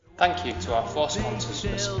Thank you to our 4 sponsors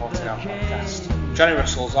for supporting our podcast: Johnny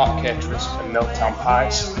Russell's Art Caterers and Milltown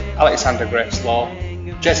Pies, Alexander Grace Law,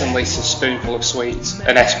 Jez and Lisa's Spoonful of Sweets,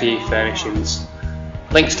 and SPE Furnishings.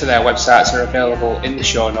 Links to their websites are available in the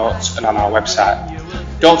show notes and on our website.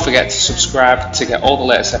 Don't forget to subscribe to get all the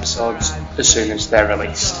latest episodes as soon as they're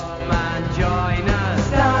released.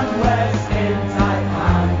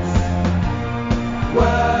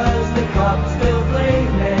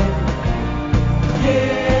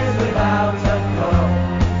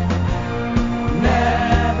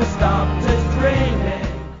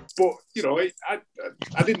 But, you know,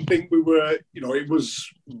 I didn't think we were, you know, it was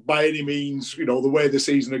by any means, you know, the way the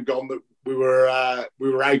season had gone that we were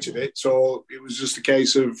out of it. So it was just a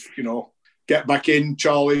case of, you know, get back in.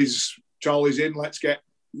 Charlie's in. Let's get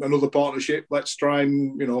another partnership. Let's try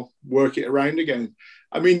and, you know, work it around again.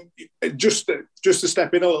 I mean, just to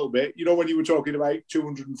step in a little bit, you know, when you were talking about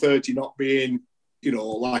 230 not being, you know,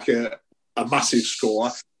 like a massive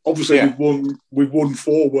score. Obviously, Yeah. we've won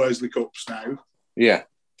 4 Worsley Cups now. Yeah.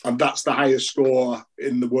 And that's the highest score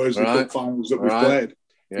in the Worsley Cup finals that we've played.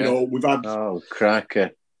 Yeah. You know, we've had... Oh,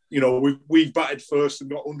 cracker. You know, we've batted first and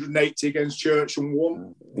got 180 against Church and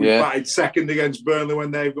won. We've batted second against Burnley when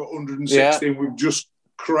they've got 160. And we've just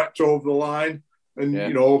crept over the line. And,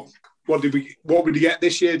 you know, what did we get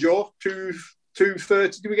this year, Joe?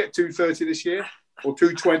 230? Did we get 230 this year? Or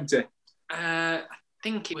 220? I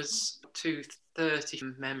think it was 230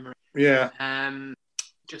 from memory. Yeah.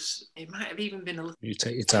 It might have even been a little... You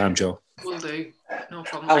take your time, Joe. Will do. No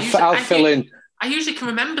problem. I'll fill in. I usually can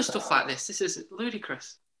remember stuff like this. This is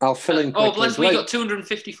ludicrous. I'll fill in. Oh, bless, we got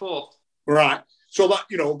 254. Right. So that,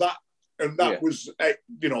 you know, that was,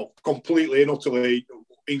 you know, completely and utterly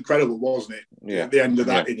incredible, wasn't it? Yeah. At the end of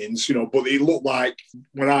that innings, you know, but it looked like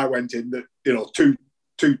when I went in that, you know,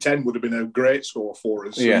 210 would have been a great score for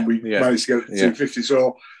us. Yeah. And we managed to get 250.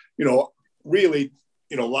 So, you know, really,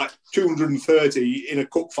 you know, like 230 in a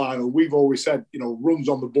cup final, we've always said, you know, runs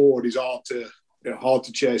on the board is hard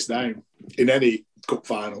to chase down in any cup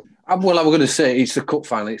final. Well, I was going to say it's the cup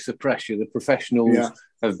final, it's the pressure. The professionals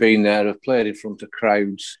have been there, have played in front of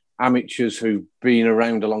crowds. Amateurs who've been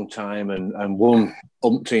around a long time and won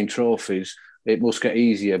umpteen trophies, it must get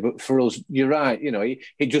easier. But for us, you're right, you know,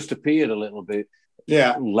 it just appeared a little bit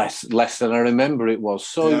less than I remember it was.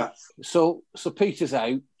 So Peter's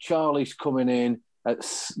out, Charlie's coming in.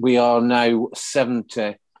 We are now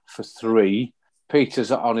 70 for 3.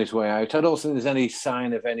 Peter's on his way out. I don't think there's any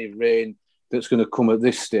sign of any rain that's going to come at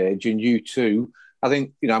this stage. And you too, I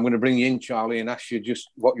think, you know, I'm going to bring you in, Charlie, and ask you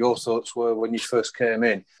just what your thoughts were when you first came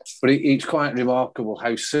in. But it's quite remarkable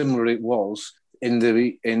how similar it was in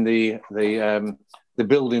the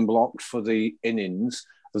building blocks for the innings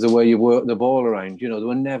of the way you work the ball around. You know,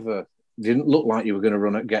 didn't look like you were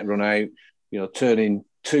going to get run out. You know, turning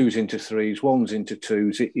 2s into 3s, 1s into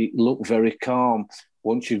 2s. It looked very calm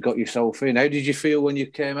once you'd got yourself in. How did you feel when you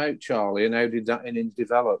came out, Charlie, and how did that innings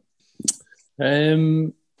develop? A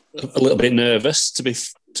little bit nervous, to be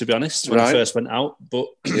honest, when I first went out. But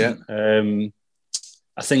I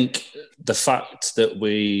think the fact that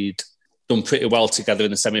we'd done pretty well together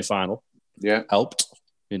in the semi-final helped.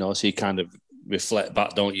 You know, so you kind of reflect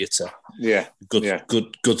back, don't you, to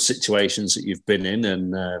good situations that you've been in,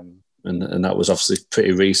 and that was obviously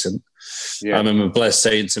pretty recent. Yeah. I remember Blair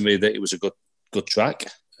saying to me that it was a good track,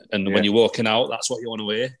 and when you're walking out, that's what you want to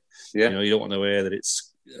hear. Yeah. You know, you don't want to hear that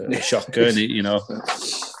it's a shocker, and you know.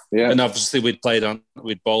 Yeah. And obviously we'd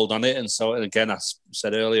bowled on it, and so again, I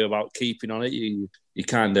said earlier about keeping on it. You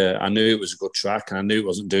kind of, I knew it was a good track, and I knew it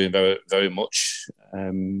wasn't doing very very much.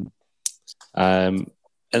 And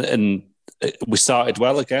we started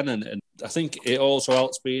well again, and I think it also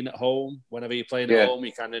helps being at home. Whenever you're playing at home,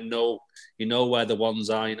 you kind of know where the 1s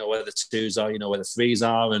are, you know where the 2s are, you know where the 3s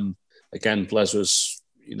are. And again, Blaise was,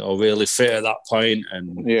 you know, really fit at that point,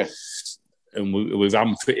 and we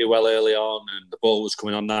ran pretty well early on, and the ball was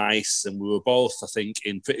coming on nice, and we were both, I think,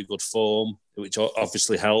 in pretty good form, which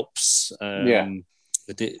obviously helps.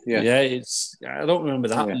 It's, I don't remember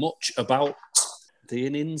that much about the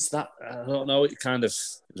innings. That I don't know. It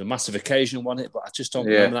was a massive occasion, wasn't it? But I just don't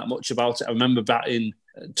remember that much about it. I remember batting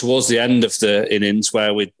towards the end of the innings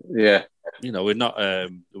where we're not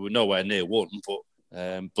we were nowhere near one. But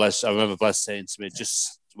I remember Blaise saying to me,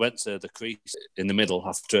 just went to the crease in the middle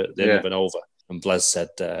after the end of an over, and Blaise said,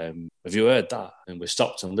 "Have you heard that?" And we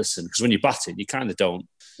stopped and listened, because when you're batting, you kind of don't.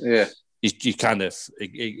 Yeah. You kind of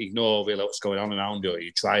ignore really what's going on around you, or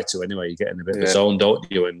you try to anyway. You get in a bit of a zone, don't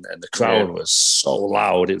you? And the crowd was so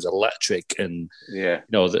loud; it was electric, and you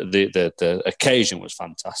know the occasion was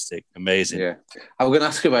fantastic, amazing. Yeah, I'm going to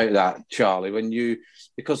ask about that, Charlie.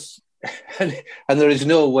 Because and there is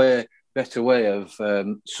no better way of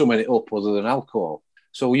summing it up other than alcohol.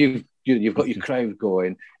 So you've got your crowd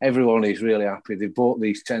going. Everyone is really happy. They bought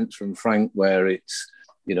these tents from Frank where it's,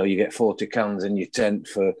 you get 40 cans in your tent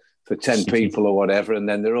for 10 people or whatever, and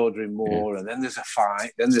then they're ordering more, and then there's a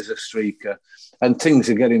fight, then there's a streaker, and things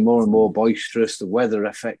are getting more and more boisterous. The weather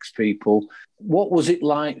affects people. What was it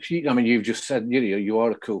like? I mean, you've just said you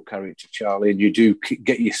are a cool character, Charlie, and you do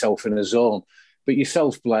get yourself in a zone. But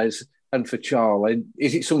yourself, Blaise, and for Charlie,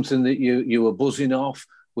 is it something that you were buzzing off?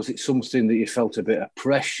 Was it something that you felt a bit of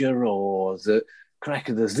pressure, or that,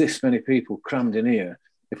 cracker, there's this many people crammed in here?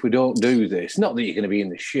 If we don't do this, not that you're going to be in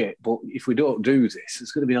the shit, but if we don't do this,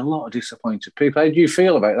 there's going to be a lot of disappointed people. How do you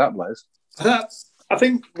feel about that, Blaise? I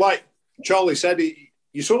think, like Charlie said,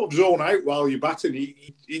 you sort of zone out while you're batting.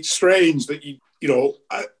 It's strange that you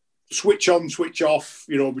switch on, switch off,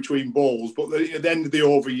 between balls, but at the end of the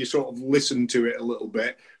over, you sort of listen to it a little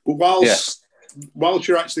bit. But whilst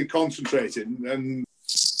you're actually concentrating, and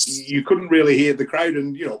you couldn't really hear the crowd,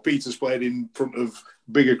 and Peter's played in front of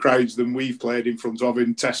bigger crowds than we've played in front of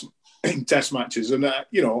in test matches, and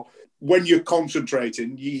when you're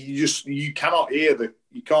concentrating, you can't hear the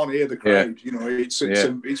crowd.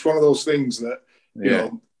 It's one of those things that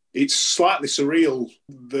it's slightly surreal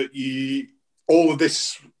that all of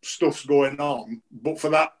this stuff's going on, but for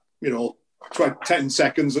that 10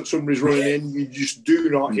 seconds that somebody's running in, you just do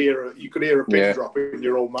not hear you could hear a pin drop in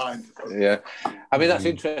your own mind. Yeah, I mean, that's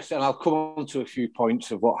interesting. I'll come on to a few points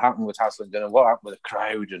of what happened with Haslingden and what happened with the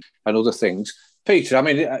crowd and other things. Peter, I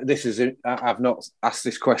mean, I've not asked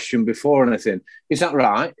this question before or anything. Is that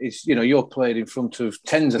right? You're played in front of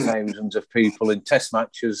tens of thousands of people in test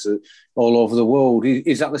matches all over the world.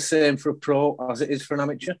 Is that the same for a pro as it is for an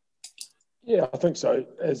amateur? Yeah, I think so.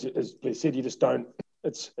 As Blaise said, you just don't.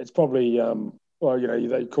 It's probably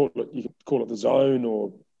they call it, you can call it the zone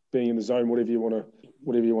or being in the zone, whatever you want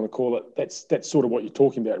to call it. That's sort of what you're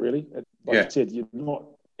talking about, really. Like I said, you're not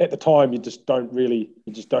at the time. You just don't really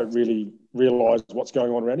realise what's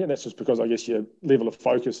going on around you. And that's just because I guess your level of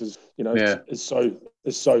focus is is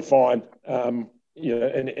so fine. And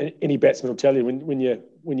any batsman will tell you when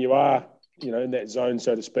you are in that zone,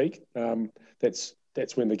 so to speak.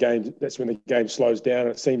 That's when the game slows down. And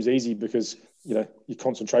it seems easy because your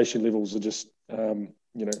concentration levels are just at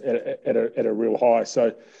a real high.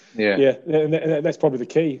 So and that's probably the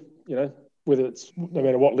key. Whether it's no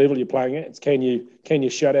matter what level you're playing at, it's can you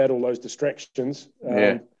shut out all those distractions.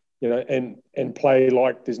 And play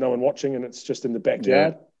like there's no one watching and it's just in the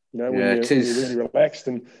backyard. When you're really relaxed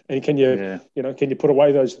and can you can you put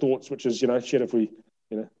away those thoughts, which is shit,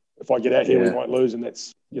 if I get out here, we might lose, and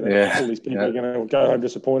that's all these people are going to go home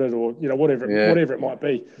disappointed, or whatever it might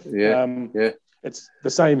be. It's the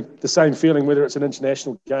same feeling whether it's an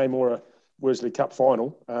international game or a Worsley Cup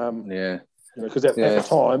final. Because at the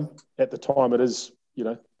time it is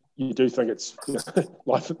you do think it's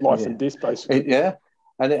life and death basically.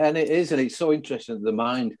 And it is, and it's so interesting that the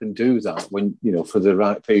mind can do that when for the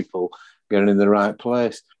right people getting in the right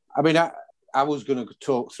place. I mean, I was going to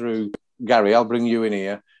talk through, Gary. I'll bring you in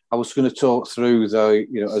here. I was going to talk through as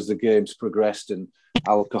the game's progressed and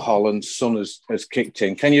alcohol and sun has kicked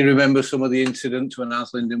in. Can you remember some of the incidents when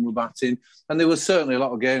Haslingden were batting? And there was certainly a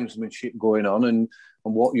lot of gamesmanship going on, and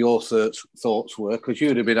what your thoughts were, because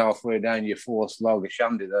you'd have been halfway down your fourth log of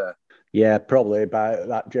shandy there. Yeah, probably about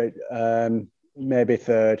that. Maybe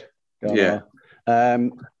third. Don't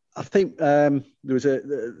know. I think there's a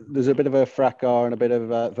bit of a fracas and a bit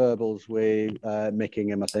of verbals with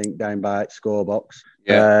Mickingham, I think, down by scorebox.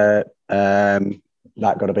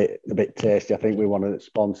 That got a bit tasty. I think we wanted the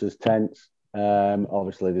sponsors' tents.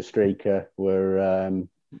 Obviously, the streaker were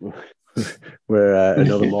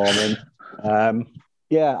another moment. I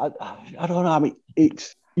don't know. I mean,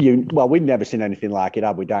 it's we'd never seen anything like it,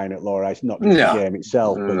 have we, down at Lower Ice? Not just the game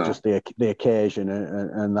itself, but just the occasion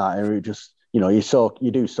and that. And it just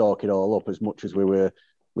you do soak it all up as much as we were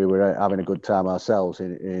having a good time ourselves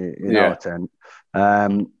in our tent.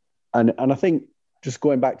 And I think just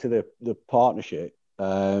going back to the partnership,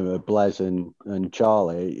 Blaise and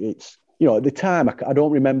Charlie, it's at the time I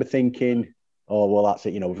don't remember thinking, oh well, that's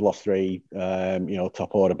it. We've lost three top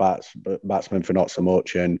order batsmen for not so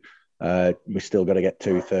much, and we still got to get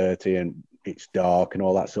 230, and it's dark and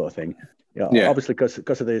all that sort of thing. Obviously,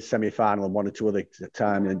 because of the semi-final and 1 or 2 other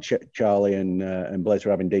times, and Charlie and Blaise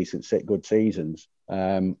were having good seasons.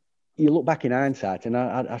 You look back in hindsight, and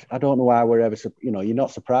I don't know why we're ever. You're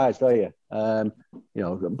not surprised, are you?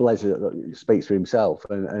 Blaise speaks for himself,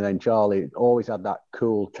 and then Charlie always had that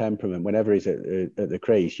cool temperament. Whenever he's at the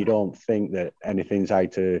crease, you don't think that anything's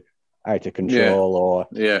out of control or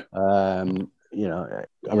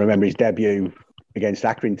I remember his debut against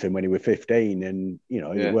Accrington when he was 15, and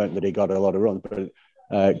it weren't that he got a lot of runs,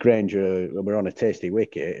 but Granger were on a tasty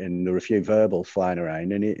wicket, and there were a few verbals flying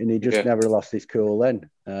around, and he just never lost his cool then.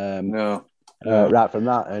 Right from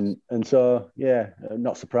that, and so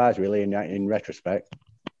not surprised really in retrospect.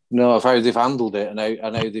 No, of how they've handled it and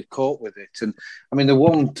how they've coped with it. And I mean, the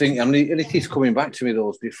one thing, and it keeps coming back to me,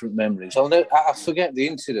 those different memories. I forget the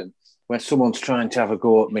incident where someone's trying to have a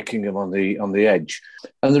go at Mickingham on the edge.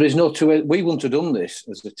 And there is no two way. We wouldn't have done this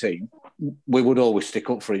as a team. We would always stick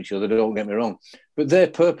up for each other, don't get me wrong. But they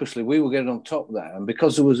purposely, we were getting on top there. And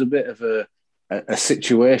because there was a bit of a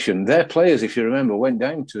situation, their players, if you remember, went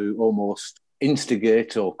down to almost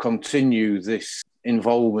instigate or continue this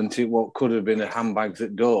involvement in what could have been a handbags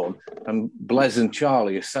at dawn, and Blaise and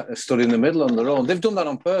Charlie stood in the middle on their own. They've done that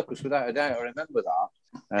on purpose, without a doubt. I remember that.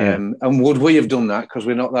 And would we have done that because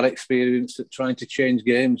we're not that experienced at trying to change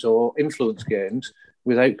games or influence games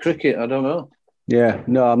without cricket? I don't know. Yeah,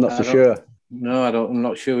 no, I'm not so sure. No, I'm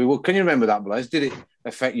not sure. Well, can you remember that, Blaise? Did it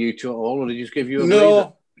affect you two at all, or did it just give you a no?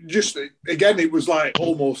 breather? Just again, it was like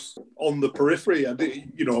almost on the periphery. We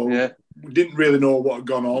didn't really know what had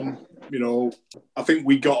gone on. I think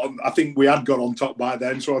we had got on top by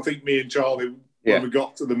then. So I think me and Charlie, when we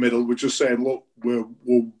got to the middle, were just saying, "Look, we'll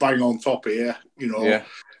bang on top here.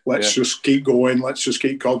 Let's just keep going. Let's just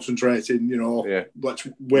keep concentrating. Let's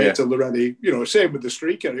wait till they're ready. Same with the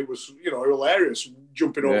streaker. It was hilarious,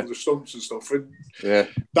 jumping over the stumps and stuff. And that,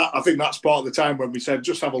 I think that's part of the time when we said,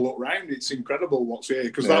 just have a look round. It's incredible what's here,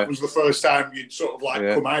 because that was the first time you'd sort of like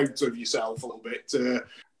come out of yourself a little bit to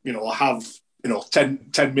have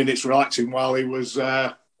 10 minutes relaxing while he was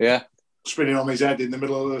spinning on his head in the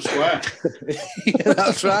middle of the square.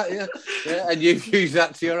 That's right. Yeah, and you've used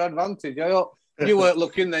that to your advantage. You weren't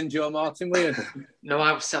looking then, Joe Martin, were you? No,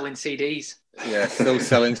 I was selling CDs. Yeah, still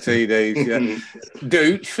selling CDs. Yeah,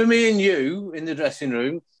 Dooch, for me and you in the dressing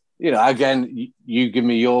room. Again, you give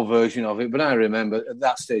me your version of it, but I remember at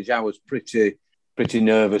that stage I was pretty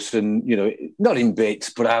nervous, and not in bits,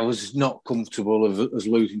 but I was not comfortable of us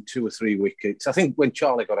losing 2 or 3 wickets. I think when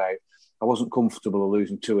Charlie got out, I wasn't comfortable of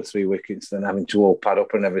losing 2 or 3 wickets, then having to all pad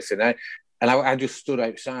up and everything. I just stood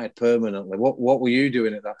outside permanently. What were you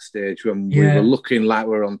doing at that stage when we were looking like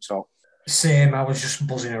we were on top? Same. I was just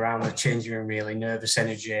buzzing around the changing room, really nervous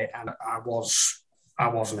energy, and I was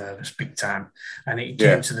nervous big time. And it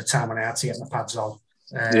came to the time when I had to get my pads on.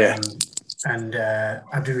 And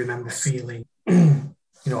I do remember feeling,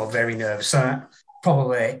 very nervous. I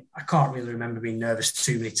can't really remember being nervous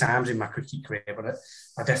too many times in my cricket career, but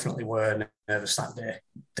I definitely were nervous that day.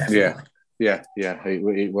 Definitely. Yeah,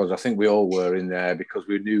 it was. I think we all were in there because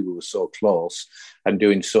we knew we were so close and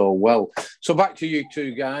doing so well. So back to you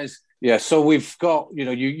two guys. Yeah, so we've got,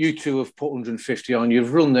 you two have put 150 on.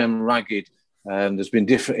 You've run them ragged. There's been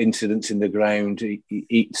different incidents in the ground.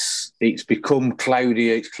 It's become cloudy.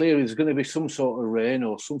 It's clear there's going to be some sort of rain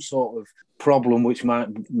or some sort of problem which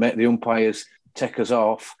might make the umpires take us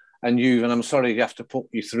off. And I'm sorry to have to put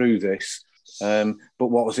you through this, but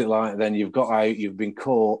what was it like then? You've got out, you've been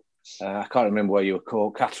caught. I can't remember where you were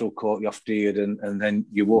caught. Catterall caught you off-deered, and then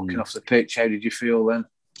you're walking off the pitch. How did you feel then?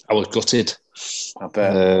 I was gutted. I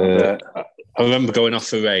bet. I remember going off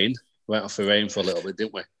for rain. We went off for rain for a little bit,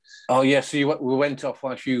 didn't we? Oh, yeah. So we went off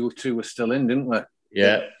whilst you two were still in, didn't we?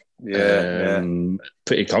 Yeah.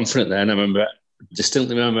 Pretty confident then. I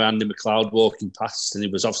distinctly remember Andy McLeod walking past, and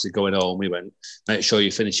he was obviously going home. He went, make sure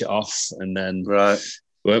you finish it off. And then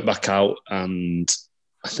we went back out, and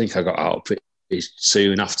I think I got out pretty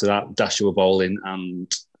soon after that. Dasher bowling,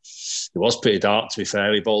 and it was pretty dark, to be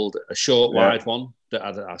fair. He bowled a short, wide one that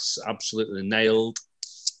I absolutely nailed.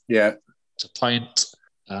 Yeah. To point.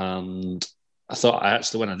 And I thought,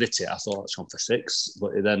 when I hit it, I thought it's gone for 6.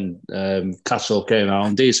 But then Catterall came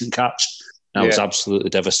around, decent catch. I was absolutely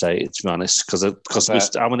devastated, to be honest, because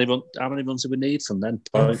how many runs did we need from then?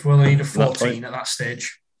 We'll need 14 at that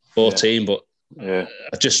stage. 14, but I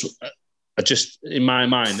just in my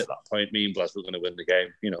mind at that point, me and Blaise were going to win the game,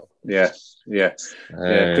 because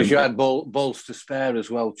you had balls to spare as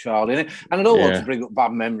well, Charlie. And I don't want to bring up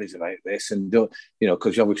bad memories about this, and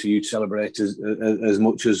because obviously you'd celebrate as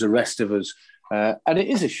much as the rest of us. And it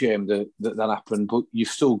is a shame that happened, but you've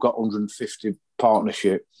still got 150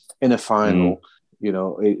 partnership in a final,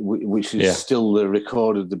 which is still the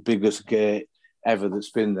record of the biggest gate ever that's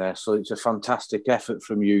been there. So it's a fantastic effort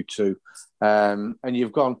from you two. And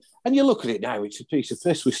you've gone, and you look at it now, it's a piece of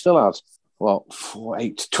piss. We still had,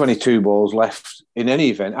 22 balls left in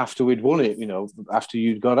any event after we'd won it, after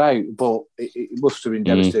you'd got out. But it must have been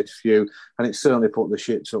devastating for you. And it certainly put the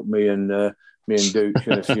shits up me and me and Dooch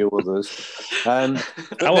and a few others.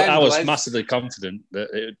 I was massively confident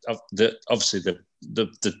that obviously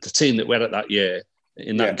the team that went at that year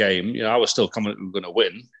in that game, I was still confident we were going to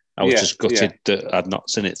win. I was just gutted that I'd not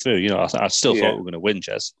seen it through. I still thought we were going to win,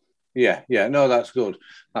 Jez. Yeah. No, that's good.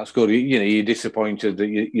 That's good. You're disappointed that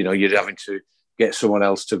you're having to get someone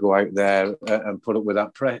else to go out there and put up with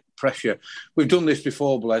that pressure. We've done this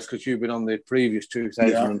before, Blaise, because you've been on the previous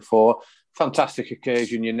 2004. Fantastic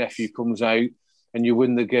occasion. Your nephew comes out and you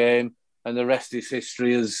win the game, and the rest is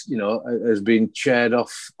history. Has been chaired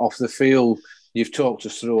off the field. You've talked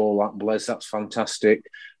us through all that, Blaise. That's fantastic.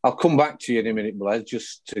 I'll come back to you in a minute, Blaise,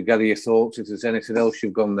 just to gather your thoughts if there's anything else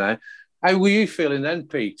you've gone there. How were you feeling then,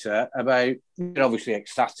 Peter, about, you're obviously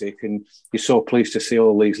ecstatic and you're so pleased to see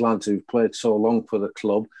all these lads who've played so long for the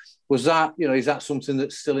club. Was that, is that something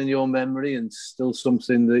that's still in your memory and still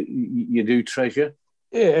something that you do treasure?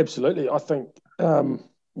 Yeah, absolutely. I think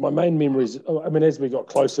my main memories, as we got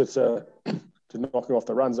closer to knocking off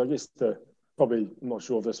the runs, I guess I'm not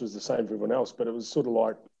sure if this was the same for everyone else, but it was sort of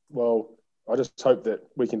like, well, I just hope that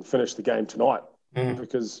we can finish the game tonight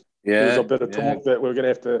because there was a bit of talk that we were going to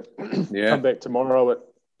have to come back tomorrow at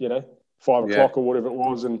 5 o'clock or whatever it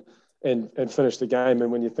was and finish the game.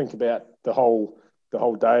 And when you think about the whole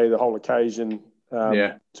day, the whole occasion,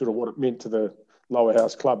 sort of what it meant to the Lower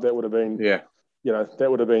House club, that would have been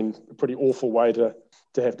that would have been a pretty awful way to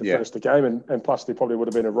have to finish the game. And plus there probably would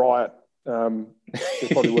have been a riot. There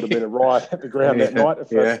probably would have been a riot at the ground that night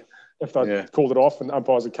if they called it off and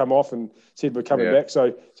umpires had come off and said we're coming back.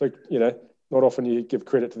 So not often you give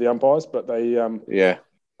credit to the umpires, but they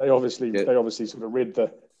obviously sort of read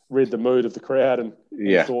the mood of the crowd and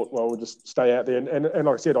thought, well, we'll just stay out there. And like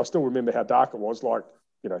I said, I still remember how dark it was. Like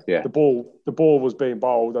the ball was being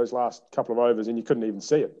bowled those last couple of overs, and you couldn't even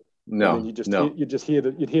see it. No, and you'd hear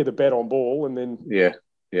the bat on ball, and then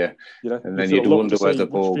and then you'd wonder where the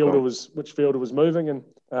ball which fielder was moving, and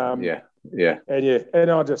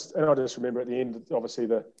and I just remember at the end, obviously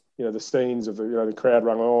the scenes of the crowd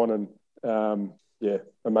rung on and.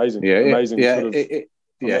 Amazing.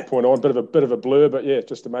 That point on, bit of a blur, but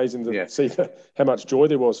just amazing to see how much joy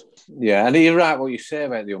there was. Yeah, and you're right what you say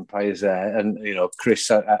about the umpires there, and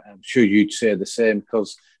Chris, I'm sure you'd say the same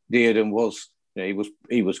because Dearden was,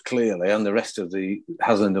 he was clearly, and the rest of the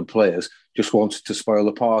Haslingden players just wanted to spoil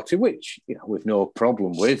the party, which we've no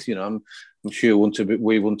problem with. I'm sure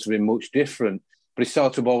we wouldn't have been much different. But he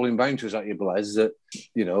started bowling bouncers at you, Blaise, that,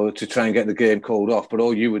 to try and get the game called off. But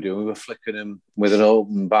all you were doing was flicking him with an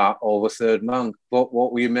open bat over third man. What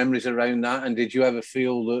were your memories around that? And did you ever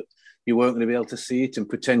feel that you weren't going to be able to see it and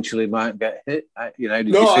potentially might get hit? How did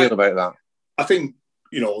you feel about that? I think,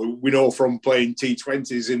 we know from playing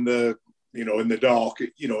T20s in the dark,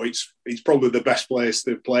 it's probably the best place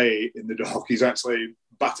to play in the dark is actually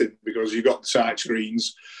batting because you've got the sight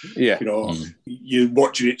screens. You're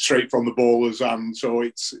watching it straight from the bowlers, and so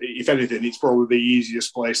it's, if anything, it's probably the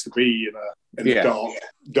easiest place to be in a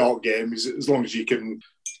dark game. As long as you can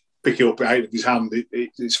pick it up out of his hand,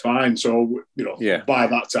 it's fine. So by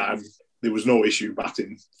that time there was no issue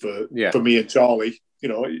batting for me and Charlie.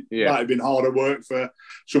 It might have been harder work for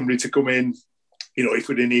somebody to come in. If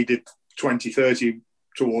we'd have needed 20, 30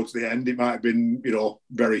 towards the end, it might have been,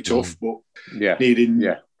 very tough. But needing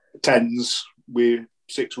tens with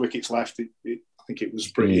 6 wickets left, I think it was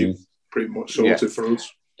pretty much sorted for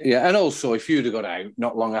us. Yeah, and also if you'd have got out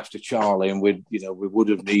not long after Charlie, and we would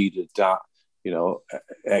have needed that,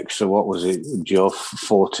 extra. What was it, Joe?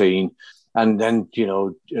 14, and then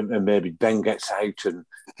and maybe Ben gets out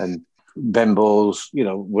and Ben bowls,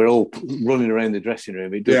 we're all running around the dressing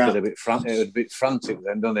room. It does get a bit frantic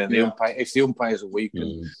then, doesn't it? And the umpire, if the umpires are weak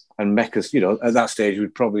and Mecca's, at that stage,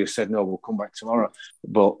 we'd probably have said, no, we'll come back tomorrow.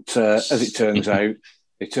 But as it turns out,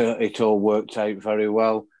 it all worked out very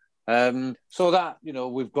well. So that,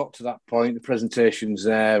 we've got to that point, the presentation's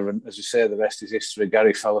there, and as you say, the rest is history.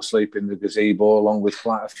 Gary fell asleep in the gazebo along with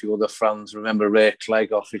quite a few other fans. Remember Ray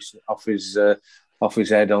Clegg off his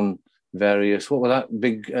head on various, what was that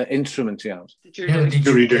big instrument he had?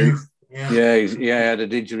 Didgeridoo. Yeah, he had a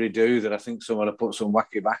didgeridoo that I think someone had put some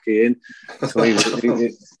wacky in. So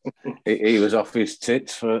he was off his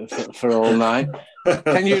tits for all night.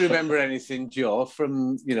 Can you remember anything, Joe,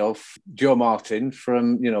 from Joe Martin,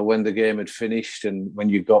 from when the game had finished and when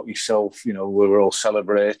you got yourself, we were all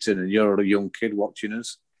celebrating and you're a young kid watching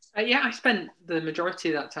us? I spent the majority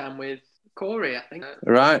of that time with Corey, I think.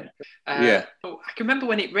 Right. I can remember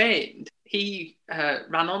when it rained, he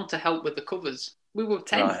ran on to help with the covers. We were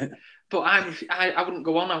 10, but I wouldn't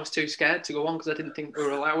go on. I was too scared to go on because I didn't think we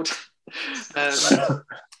were allowed.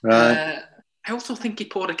 I also think he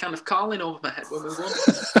poured a can of Carling over my head when we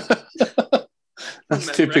won.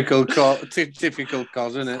 That's typical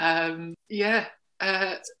cos, isn't it? Yeah.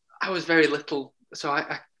 I was very little, so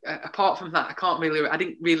I apart from that,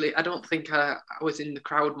 I don't think I was in the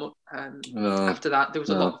crowd much. After that, there was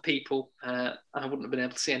a lot of people, and I wouldn't have been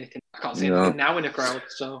able to see anything. I can't see anything now in a crowd.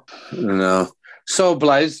 So no. So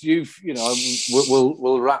Blaise,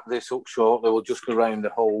 we'll wrap this up shortly. We'll just go around the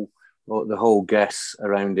whole guess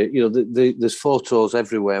around it. There's photos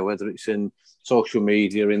everywhere, whether it's in social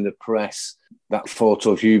media, in the press. That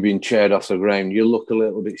photo of you being chaired off the ground, you look a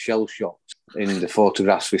little bit shell-shocked in the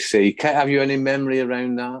photographs we see. Have you any memory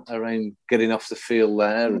around that, around getting off the field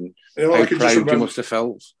there, and how proud you must have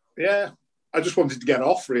felt? Yeah, I just wanted to get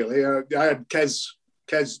off, really. I had Kez,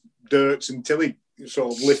 Dirks and Tilly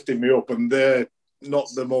sort of lifting me up, and they're not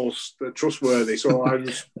the most trustworthy, so I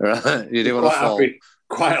was right. You didn't want to fall.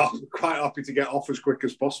 Quite happy to get off as quick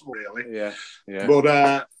as possible, really. Yeah.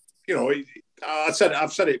 But I've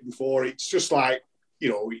said it before. It's just like,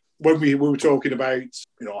 when we were talking about,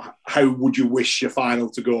 how would you wish your final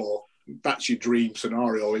to go? That's your dream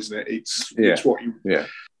scenario, isn't it? It's what you. Yeah.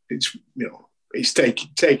 It's it's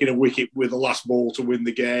taking a wicket with the last ball to win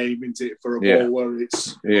the game, isn't it? For a bowler,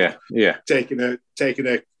 it's taking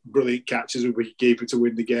a brilliant catch as a wicketkeeper to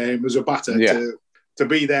win the game. As a batter, to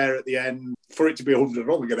be there at the end, for it to be 100, I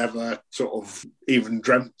don't think I'd ever sort of even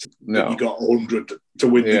dreamt that you got 100 to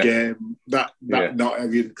win the game. That not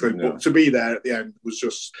even could, but to be there at the end was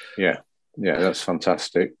just that's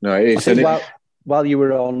fantastic. No, while you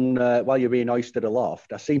were being hoisted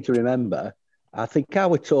aloft, I seem to remember. I think I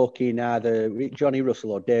was talking either Johnny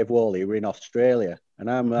Russell or Dave Worley were in Australia, and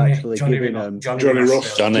I'm actually giving him Johnny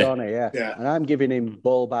Russell. Johnny, and I'm giving him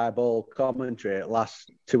ball by ball commentary at last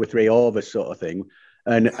 2 or 3 overs sort of thing.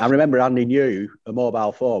 And I remember handing you a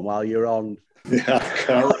mobile phone while you're on. Yeah,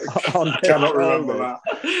 I cannot remember that.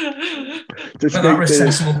 That was a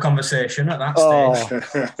sensible conversation at that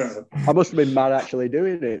stage. I must have been mad actually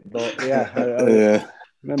doing it, but I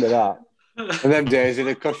remember that. And them days,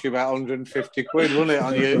 it'd cost you about 150 quid, wouldn't it?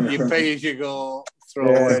 On your pay as you go throw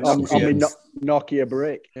on my Nokia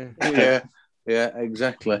brick. Yeah,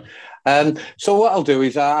 exactly. So what I'll do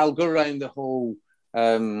is I'll go around the whole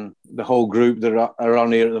group that are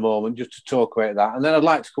on here at the moment just to talk about that, and then I'd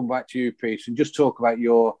like to come back to you, Peter, and just talk about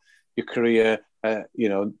your career.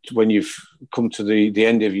 When you've come to the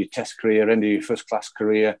end of your Test career, end of your first class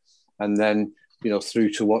career, and then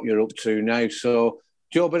through to what you're up to now. So,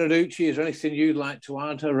 Joe Beneducci, is there anything you'd like to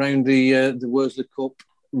add around the Worsley Cup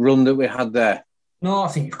run that we had there? No, I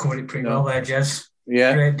think you've covered it pretty well there, Jez.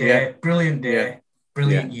 Yeah. Great day, brilliant day,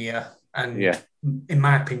 brilliant year. And in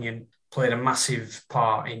my opinion, played a massive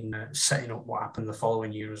part in setting up what happened the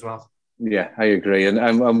following year as well. Yeah, I agree.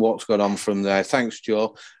 And what's gone on from there. Thanks,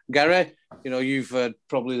 Joe. Gary, you've had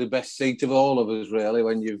probably the best seat of all of us, really,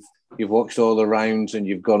 when you've watched all the rounds and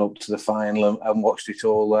you've gone up to the final and watched it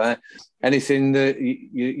all there. Anything that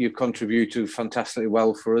you contributed fantastically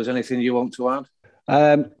well for us? Anything you want to add?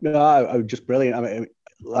 No, just brilliant. I mean,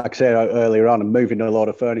 like I said earlier on, I'm moving a lot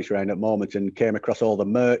of furniture around at the moment and came across all the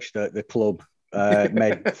merch that the club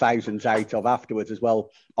made thousands out of afterwards as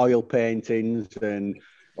well. Oil paintings and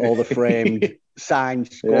all the framed signed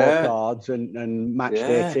scorecards and match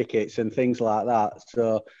day tickets and things like that.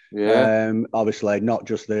 So obviously not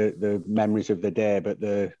just the memories of the day, but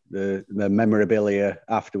the memorabilia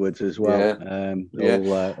afterwards as well.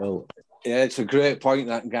 It's a great point,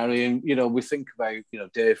 that, Gary. And we think about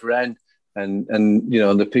Dave Wren and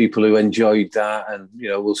the people who enjoyed that, and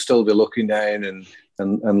we'll still be looking down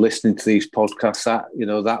and listening to these podcasts.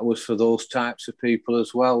 That was for those types of people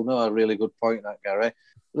as well. No, a really good point, that, Gary.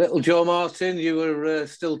 Little Joe Martin, you were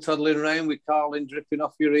still toddling around with Carling dripping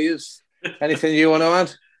off your ears. Anything you want to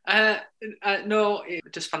add? No, it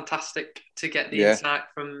was just fantastic to get the insight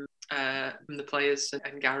from the players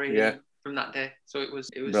and Gary from that day. So it was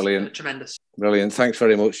brilliant. Tremendous. Brilliant. Thanks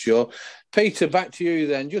very much, Joe. Peter, back to you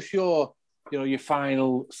then. Just your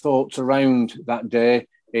final thoughts around that day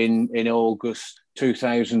in August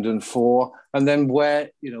 2004, and then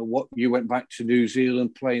what you went back to New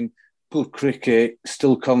Zealand playing good cricket,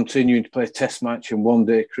 still continuing to play Test match and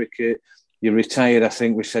one-day cricket. You retired, I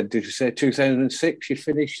think we said, did you say 2006 you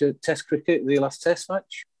finished Test cricket, the last Test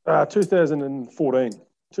match? 2014.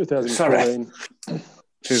 2014.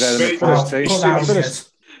 2014.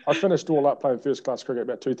 I finished all up playing first class cricket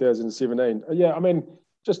about 2017. I mean,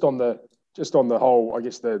 just on the whole, I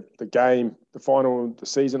guess the game, the final, the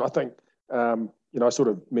season. I think I sort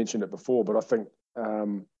of mentioned it before, but I think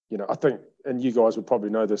I think, and you guys would probably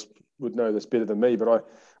know this better than me, but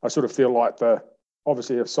I sort of feel like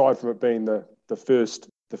obviously aside from it being the first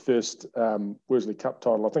Worsley Cup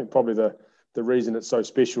title, I think probably the reason it's so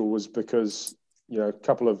special was because a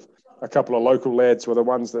couple of local lads were the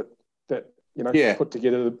ones that put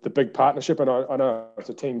together the big partnership. And I know it's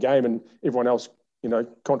a team game, and everyone else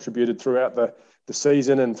contributed throughout the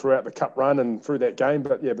season and throughout the cup run and through that game.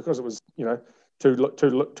 But yeah, because it was two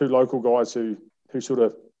local guys who sort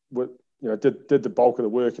of were, did the bulk of the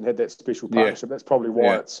work and had that special partnership. That's probably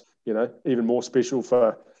why it's even more special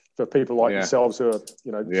for people like yourselves who are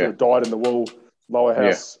sort of dyed in the wool lower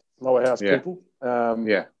house people. That's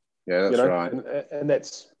right. And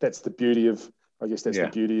that's the beauty of, I guess the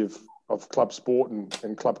beauty of club sport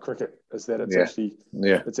and club cricket, is that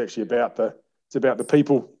it's actually about the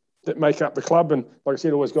people that make up the club. And like I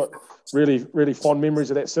said, always got really, really fond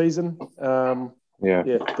memories of that season.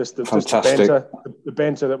 Just the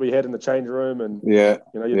banter that we had in the change room, and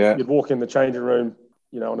you'd walk in the changing room,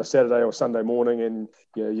 on a Saturday or Sunday morning, and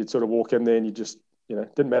you'd sort of walk in there, and you just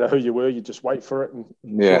didn't matter who you were, you just wait for it, and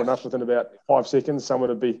sure enough, within about 5 seconds, someone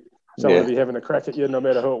would be having a crack at you, no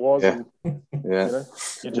matter who it was. And,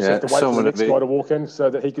 you just have to wait for the next guy to walk in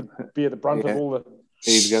so that he could bear the brunt of all the.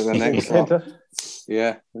 He'd get the next one.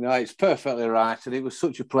 Yeah, no, it's perfectly right, and it was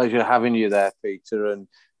such a pleasure having you there, Peter,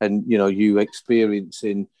 and you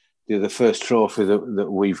experiencing the first trophy that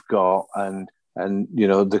we've got, and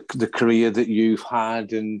the career that you've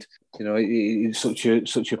had, and it's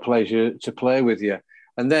such a pleasure to play with you.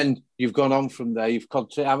 And then you've gone on from there. You've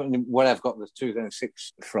continued. Where I've got the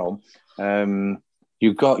 2006 from,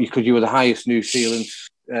 you were the highest New Zealand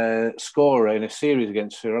scorer in a series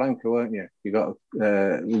against Sri Lanka, weren't you? You got.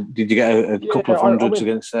 Did you get a couple of hundreds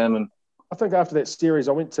against them? And I think after that series,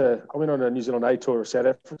 I went on a New Zealand A tour of South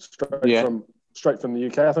Africa straight from the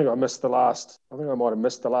UK. I think I might have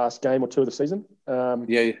missed the last game or two of the season.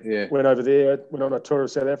 Went over there, went on a tour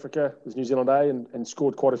of South Africa with New Zealand A, and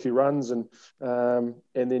scored quite a few runs, and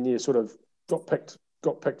then sort of got picked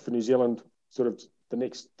for New Zealand sort of the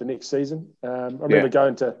next season. I remember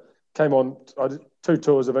I did 2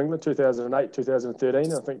 tours of England, 2008,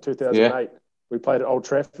 2013. I think 2008 we played at Old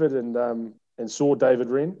Trafford and saw David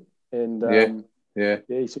Wren, and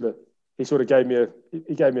he sort of gave me a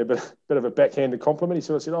bit of a backhanded compliment. He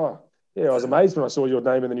sort of said, I was amazed when I saw your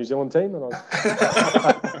name in the New Zealand team. And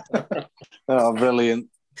oh, brilliant.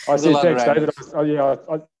 I said, thanks, David.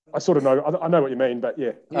 I sort of know. I know what you mean, but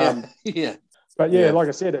But like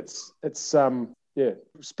I said, it's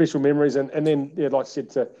special memories. And then, like I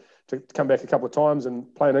said, to come back a couple of times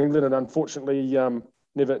and play in England, and unfortunately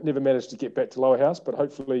never managed to get back to Lower House, but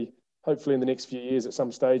hopefully in the next few years at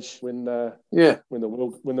some stage when the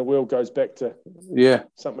world goes back to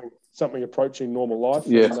something approaching normal life.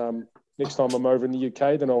 And, next time I'm over in the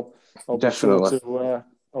UK, then I'll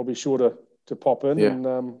be sure to pop in.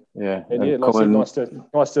 Like I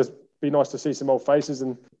said, nice to see some old faces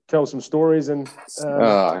and tell some stories, and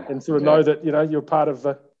sort of know that you're part of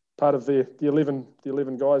the 11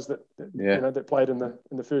 guys that played in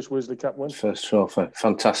the first Worsley Cup win. First trophy,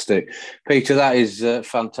 fantastic, Peter. That is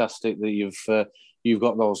fantastic that you've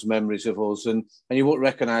got those memories of us, and you won't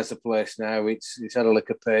recognise the place now. It's had a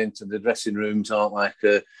lick of paint, and the dressing rooms aren't like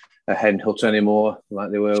a hen hut anymore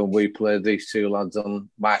like they were when we played. These two lads on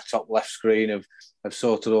my top left screen have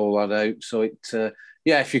sorted all that out. So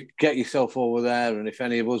if you get yourself over there, and if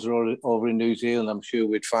any of us are over in New Zealand, I'm sure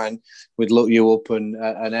we'd look you up and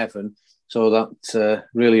Evan. So that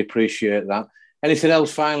really appreciate that. Anything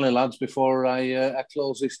else finally, lads, before I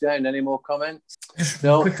close this down? Any more comments? Just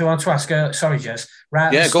quickly want to ask, sorry, Jez.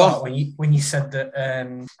 Right at the start, when you said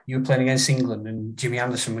that you were playing against England and Jimmy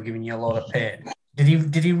Anderson were giving you a lot of pain, did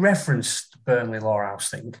he reference the Burnley Lower House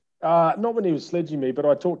thing? Not when he was sledging me, but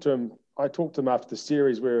I talked to him after the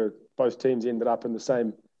series where both teams ended up in the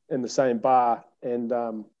same bar,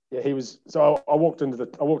 and he was. So I walked into the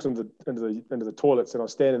toilets, and I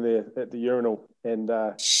was standing there at the urinal, and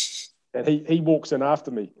he walks in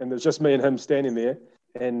after me, and there's just me and him standing there,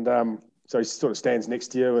 and so he sort of stands next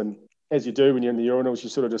to you, and as you do when you're in the urinals, you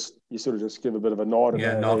sort of just give a bit of a nod, and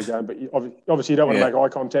there you go. But obviously you don't want to make eye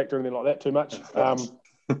contact or anything like that too much.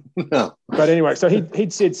 No. But anyway, so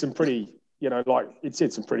he'd said some pretty,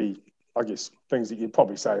 I guess, things that you'd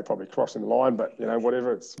probably say are probably crossing the line, but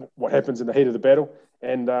whatever, it's what happens in the heat of the battle.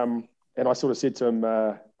 And I sort of said to him,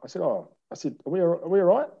 I said, are we all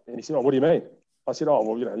right? And he said, what do you mean? I said,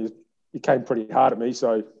 well, you came pretty hard at me,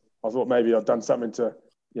 so I thought maybe I'd done something to,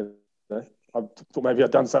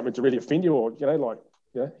 really offend you, or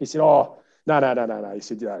He said, no. He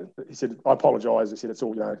said, I apologise. He said, it's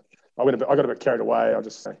all, I got a bit carried away. I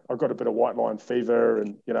got a bit of white line fever,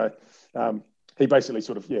 and he basically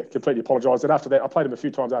sort of completely apologised. And after that, I played him a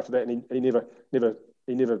few times after that, and he never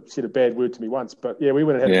said a bad word to me once. But we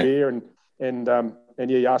went and had a beer, and and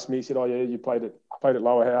he asked me. He said, "Oh yeah, you played at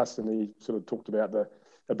Lower House," and he sort of talked about the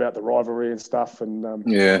rivalry and stuff. And I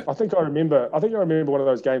think I remember one of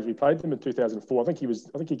those games we played them in 2004. I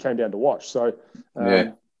think he came down to watch. So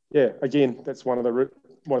again, that's one of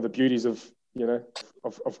the beauties of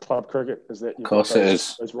of club cricket, is that you've got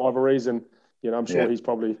those rivalries, and I'm sure he's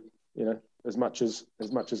probably as much as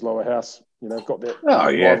Lower House got that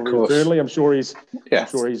rivalry internally. I'm sure he's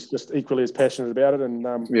just equally as passionate about it, and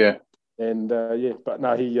but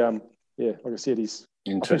no, he like I said, he's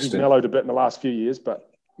mellowed a bit in the last few years, but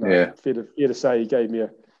fair to say he gave me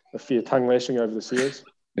a fair tongue lashing over the series.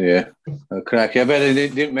 Yeah, cracky. I bet he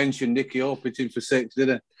didn't mention Nicky Hope hitting for 6, did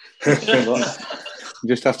he?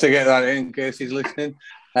 Just have to get that in case he's listening.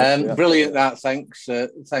 Brilliant, that. Thanks,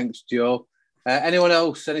 Joe. Anyone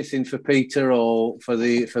else? Anything for Peter or for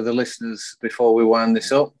the listeners before we wind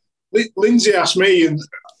this up? Lindsay asked me,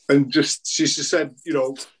 and just she said,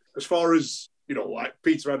 as far as like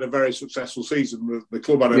Peter had a very successful season, the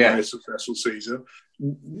club had a very successful season.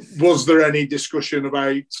 Was there any discussion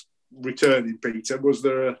about returning, Peter?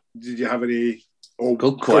 Did you have any?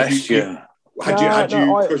 Good question.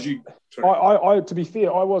 To be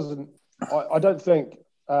fair, I wasn't. I don't think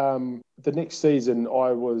the next season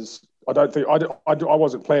I wasn't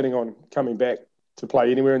planning on coming back to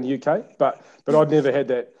play anywhere in the UK. But I'd never had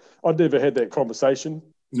that conversation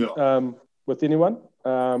with anyone.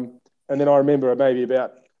 And then I remember maybe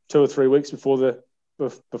about 2 or 3 weeks before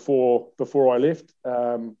I left.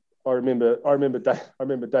 I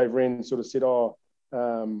remember Dave Wren sort of said,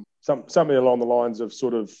 something along the lines of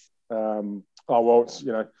sort of, it's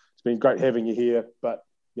been great having you here, but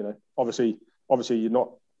obviously you're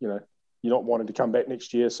not wanting to come back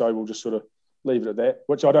next year, so we'll just sort of leave it at that.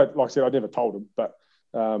 Which I don't, like I said, I never told him, but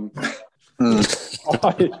like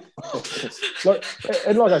I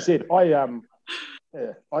said, I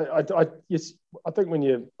think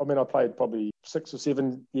I played probably 6 or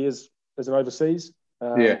 7 years as an overseas.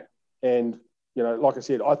 And like I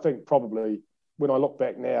said, I think probably when I look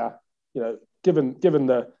back now, given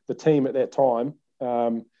the team at that time,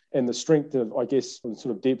 and the strength of, I guess, and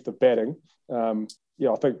sort of depth of batting, I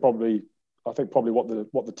think probably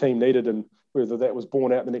what the team needed, and whether that was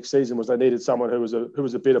borne out the next season, was they needed someone who was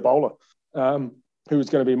a better bowler, who was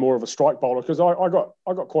going to be more of a strike bowler, because I got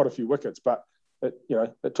quite a few wickets, but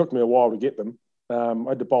it took me a while to get them. I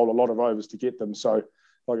had to bowl a lot of overs to get them. So,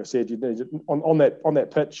 like I said, you need on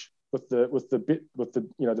that pitch with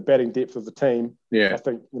the batting depth of the team. I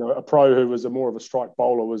think a pro who was more of a strike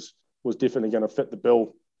bowler was definitely going to fit the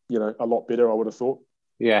bill a lot better, I would have thought.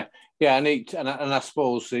 And I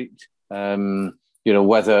suppose whether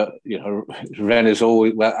Wren has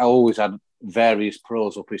always had various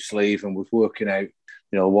pros up his sleeve and was working out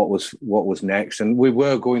what was next, and we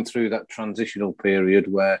were going through that transitional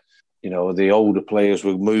period where the older players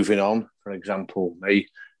were moving on. For example, me,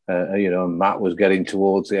 Matt was getting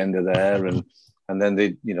towards the end of there, and then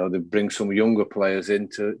they bring some younger players in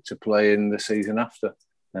to play in the season after.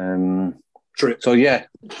 So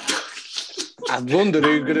I wondered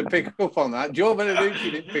who's going to pick up on that. Joe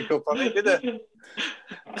Beneducci didn't pick up on it, did he?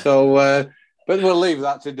 So, but we'll leave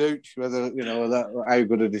that to Dooch, whether how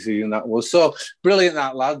good a decision that was. So brilliant,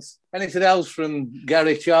 that, lads. Anything else from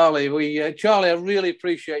Gary, Charlie? Charlie, I really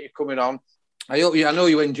appreciate you coming on. I know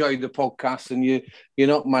you enjoyed the podcast, and you're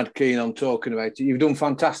not mad keen on talking about it. You've done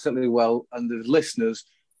fantastically well, and the listeners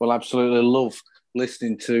will absolutely love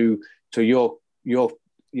listening to your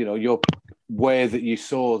way that you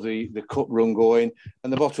saw the cut run going.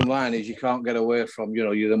 And the bottom line is, you can't get away from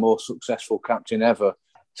you're the most successful captain ever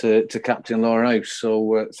to captain Lower House.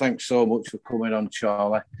 So thanks so much for coming on,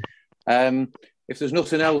 Charlie. If there's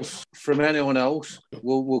nothing else from anyone else,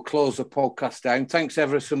 we'll close the podcast down. Thanks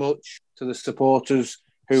ever so much to the supporters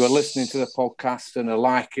who are listening to the podcast and are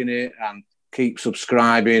liking it and keep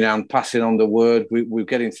subscribing and passing on the word. We're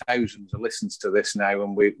getting thousands of listens to this now,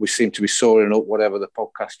 and we seem to be soaring up whatever the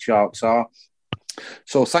podcast charts are.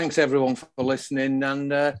 So thanks everyone for listening,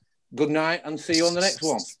 and good night, and see you on the next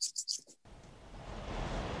one.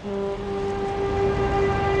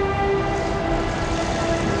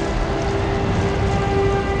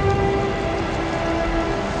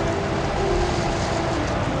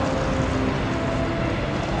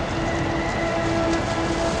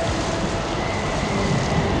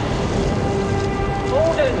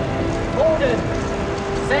 Gordon,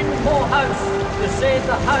 send more house to save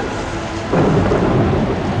the house.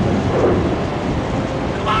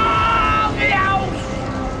 Come on, the house!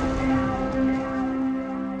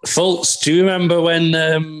 Fultz, do you remember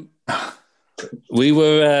when we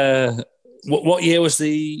were... what year was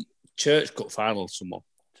the Church Cup final, someone?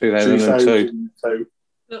 2002.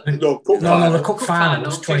 No, the cup final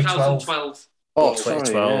was 2012. Oh,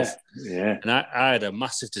 2012. Yeah. And I had a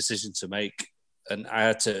massive decision to make. And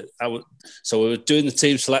so we were doing the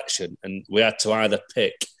team selection, and we had to either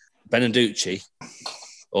pick Beneducci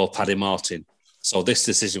or Paddy Martin. So this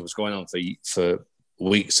decision was going on for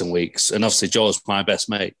weeks and weeks. And obviously, Joe's my best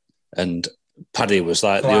mate, and Paddy was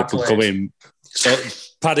like the up and coming. So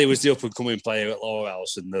Paddy was the up and coming player at Lower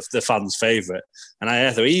House and the fans' favourite. And I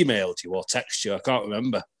either emailed you or texted you, I can't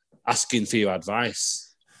remember, asking for your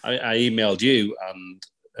advice. I emailed you and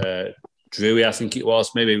Drewy, I think it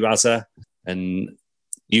was, maybe Raza, and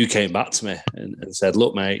you came back to me and said,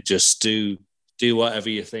 "Look, mate, just do whatever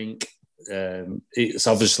you think. It's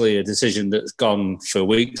obviously a decision that's gone for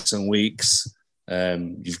weeks and weeks.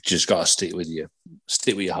 You've just got to stick with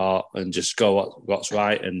your heart and just go what's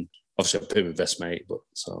right." And obviously, I'm my best mate, but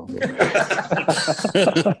so I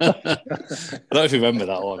don't know if you remember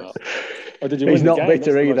that or not. Oh, did you win? He's not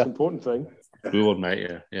bitter either. That's the important thing. We won, mate.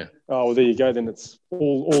 Yeah. Oh, well, there you go. Then it's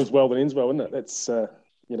all's well that ends well, isn't it? That's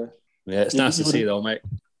Yeah, it's nice to see, though, mate.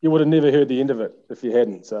 You would have never heard the end of it if you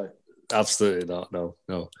hadn't. So absolutely not. No.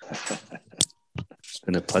 It's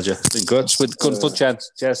been a pleasure. It's been good. It's been good fun,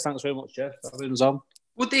 Jez. Jez, thanks very much, Jeff. Having us on.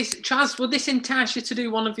 Would this entice you to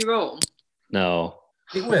do one of your own? No.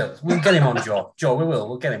 It will. We'll get him on, Joe. Joe, we will.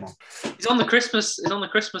 We'll get him on. He's on the Christmas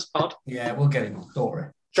pod. Yeah, we'll get him on. Don't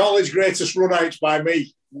worry. Charlie's greatest run-outs by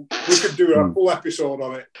me. We could do a full episode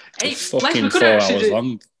on it. Hey, Blaise, we could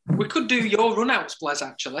actually we could do your run-outs, Blaise,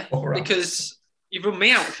 actually, because you've run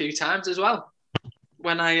me out a few times as well.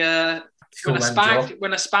 When I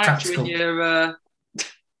spiked you in your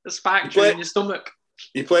in your stomach.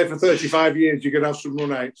 You play for 35 years, you're gonna have some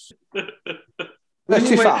run-outs.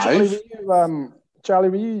 35. Charlie,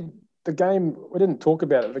 were you the game? We didn't talk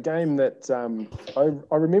about it. The game that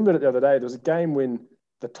I remembered it the other day. There was a game when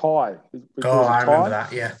the tie. I remember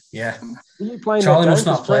that. Yeah. Were you playing? Charlie must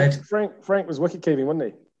not have played. Frank was wicket keeping,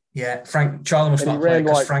 wasn't he? Yeah, Charlie must not have played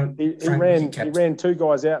because Frank. He ran two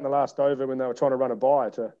guys out in the last over when they were trying to run a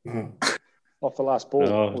bye off the last ball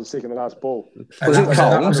or the second to last ball. Was it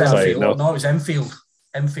Cole? No, it was Enfield.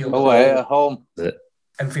 At home.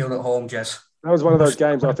 Enfield at home, Jez. That was one of those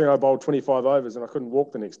games. I think I bowled 25 overs and I couldn't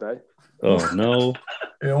walk the next day. Oh no!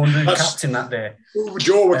 Who captain that day?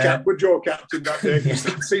 Joe captain that day.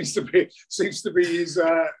 seems to be his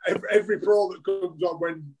every pro that comes on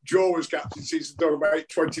when Joe was captain seems to talk about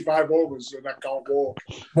 25 overs and I can't walk.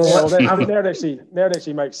 Well, that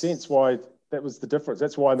actually makes sense why that was the difference.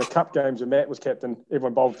 That's why in the cup games when Matt was captain,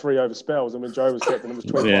 everyone bowled 3 over spells, and when Joe was captain, it was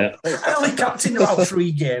 25. Yeah. I only captained about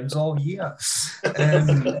 3 games all year.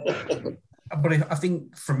 But I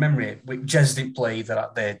think from memory, Jez didn't either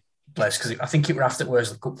that day, Blaise, because I think it was after it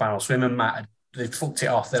was the cup final. So him and Matt, they'd fucked it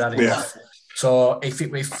off. They'd had it off. So if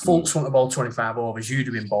Fultz wanted to bowl 25 overs, you'd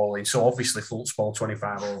have been bowling. So obviously Fultz bowled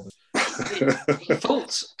 25 overs.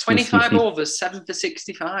 Fultz, 25 overs, 7 for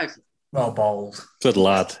 65. Well bowled. Good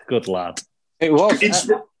lad. It was.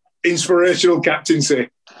 Inspirational captaincy.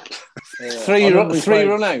 3 run-outs. 3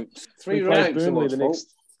 run-outs.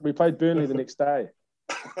 We played Burnley the next day.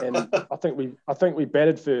 And I think we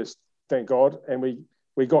batted first, thank God, and we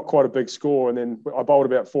got quite a big score. And then I bowled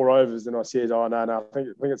about 4 overs, and I said, "Oh no, I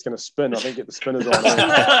think it's going to spin. I think get the spinners on."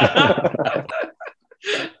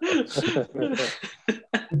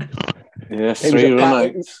 Yeah, 3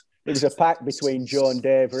 run-outs. It was a pact between Joe and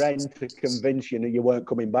Dave Wren to convince you that you weren't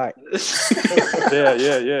coming back. Yeah.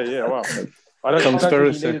 Well, I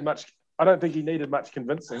don't think he needed much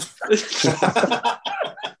convincing.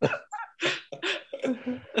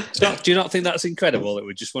 Do you not think that's incredible that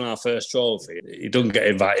we just won our first trophy? You don't get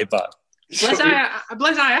invited back.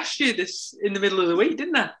 Blaise, I asked you this in the middle of the week,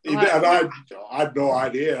 didn't I? I had no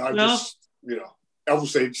idea. Just,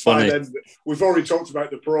 obviously it's fine. Then we've already talked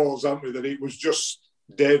about the pros, haven't we? That it was just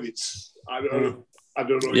David's. I don't know.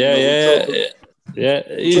 Yeah.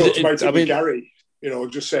 Talked about it with Gary.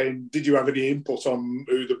 Just saying, did you have any input on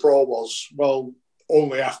who the pro was? Well,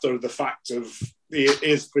 only after the fact of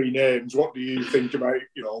here's 3 names. What do you think about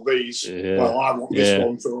these? Yeah. Well, I want this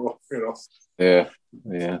one, so Yeah.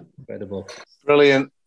 Incredible. Brilliant.